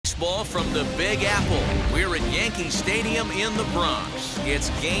baseball from the Big Apple. We're at Yankee Stadium in the Bronx. It's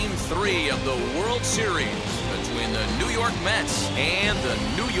Game 3 of the World Series between the New York Mets and the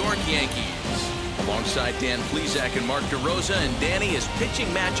New York Yankees. Alongside Dan Plesac and Mark DeRosa, and Danny, as pitching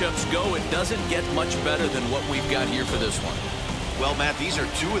matchups go, it doesn't get much better than what we've got here for this one. Well, Matt, these are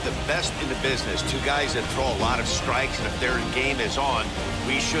two of the best in the business. Two guys that throw a lot of strikes, and if their game is on,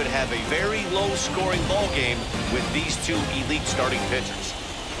 we should have a very low-scoring ball game with these two elite starting pitchers.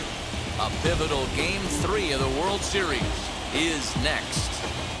 A pivotal Game 3 of the World Series is next.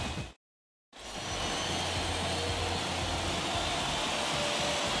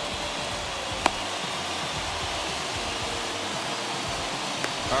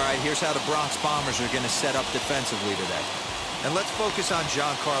 All right, here's how the Bronx Bombers are going to set up defensively today. And let's focus on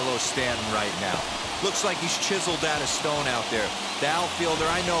Giancarlo Stanton right now. Looks like he's chiseled out of stone out there. The outfielder,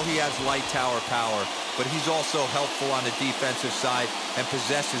 I know he has light tower power, but he's also helpful on the defensive side and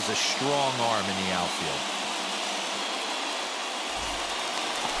possesses a strong arm in the outfield.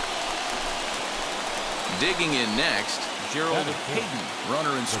 Digging in next, Gerald Hayden,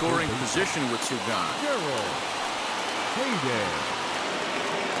 runner in scoring position with two gone. Gerald Hayden.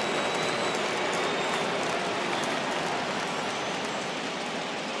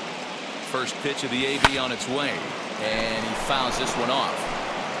 First pitch of the AB on its way, and he fouls this one off.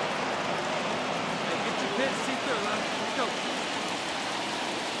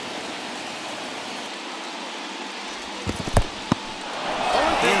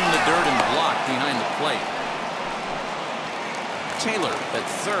 In the dirt and blocked behind the plate. Taylor at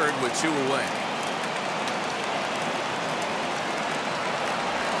third with two away.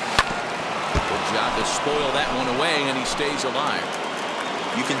 Good job to spoil that one away, and he stays alive.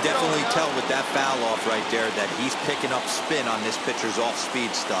 You can definitely tell with that foul off right there that he's picking up spin on this pitcher's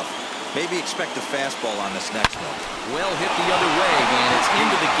off-speed stuff. Maybe expect a fastball on this next one. Well hit the other way, and it's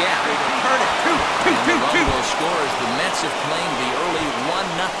into the gap. And the run will score as the Mets have claimed the early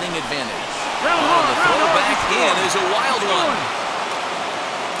 1-0 advantage. The throw back in is a wild one.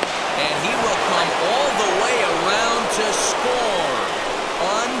 And he will come all the way around to score.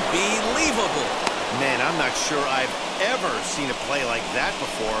 Unbelievable. Man, I'm not sure I've ever seen a play like that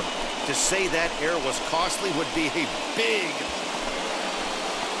before. To say that error was costly would be a big.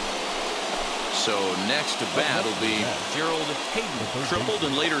 So next to bat will be Gerald Hayden. Tripled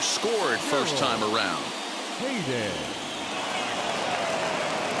and later scored first time around. Hayden.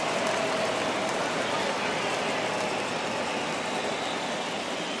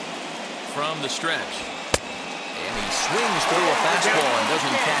 From the stretch. And he swings through a fastball and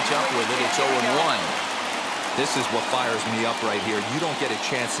doesn't catch up with it. It's 0-1. This is what fires me up right here. You don't get a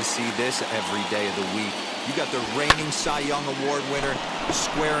chance to see this every day of the week. You got the reigning Cy Young Award winner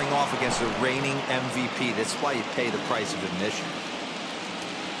squaring off against the reigning MVP. That's why you pay the price of admission.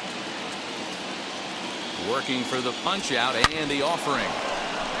 Working for the punch out and the offering.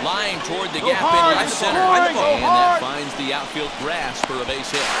 Lying toward the gap in left center. And that finds the outfield grass for a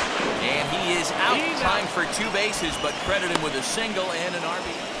base hit. And he is out, trying for two bases, but credit him with a single and an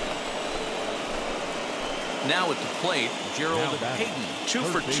RBI. Now at the plate, Gerald Hayden. 2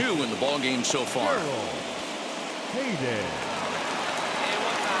 for 2 in the ballgame so far. Gerald Hayden.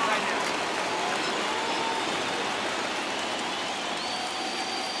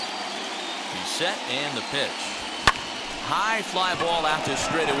 He's set and the pitch. High fly ball out to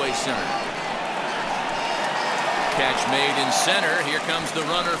straightaway center. Catch made in center. Here comes the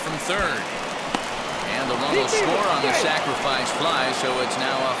runner from third. And the run will score on the sacrifice fly, so it's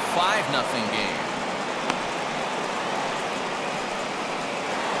now a 5-0 game.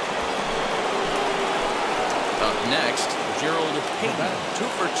 Up next, Gerald Hayden. 2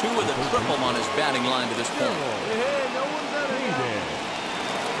 for 2 with a triple on his batting line to this point.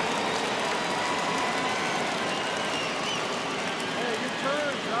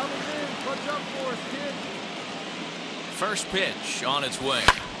 First pitch on its way.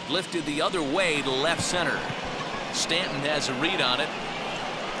 Lifted the other way to left center. Stanton has a read on it.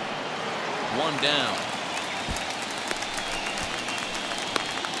 One down.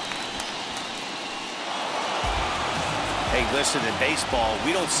 Hey, listen, in baseball,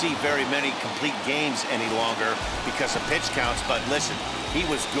 we don't see very many complete games any longer because of pitch counts. But listen, he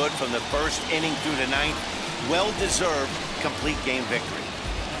was good from the first inning through the ninth. Well-deserved complete game victory.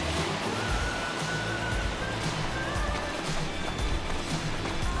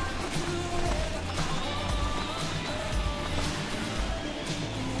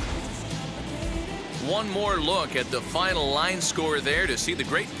 One more look at the final line score there to see the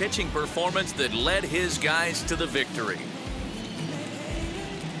great pitching performance that led his guys to the victory.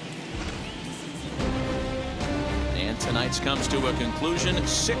 And Tonight's comes to a conclusion,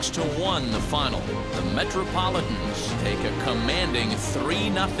 6-1 the final. The Metropolitans take a commanding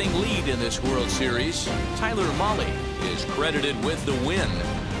 3-0 lead in this World Series. Tyler Mahle is credited with the win.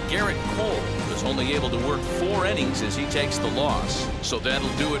 Garrett Cole was only able to work 4 innings as he takes the loss. So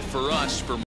that'll do it for us. For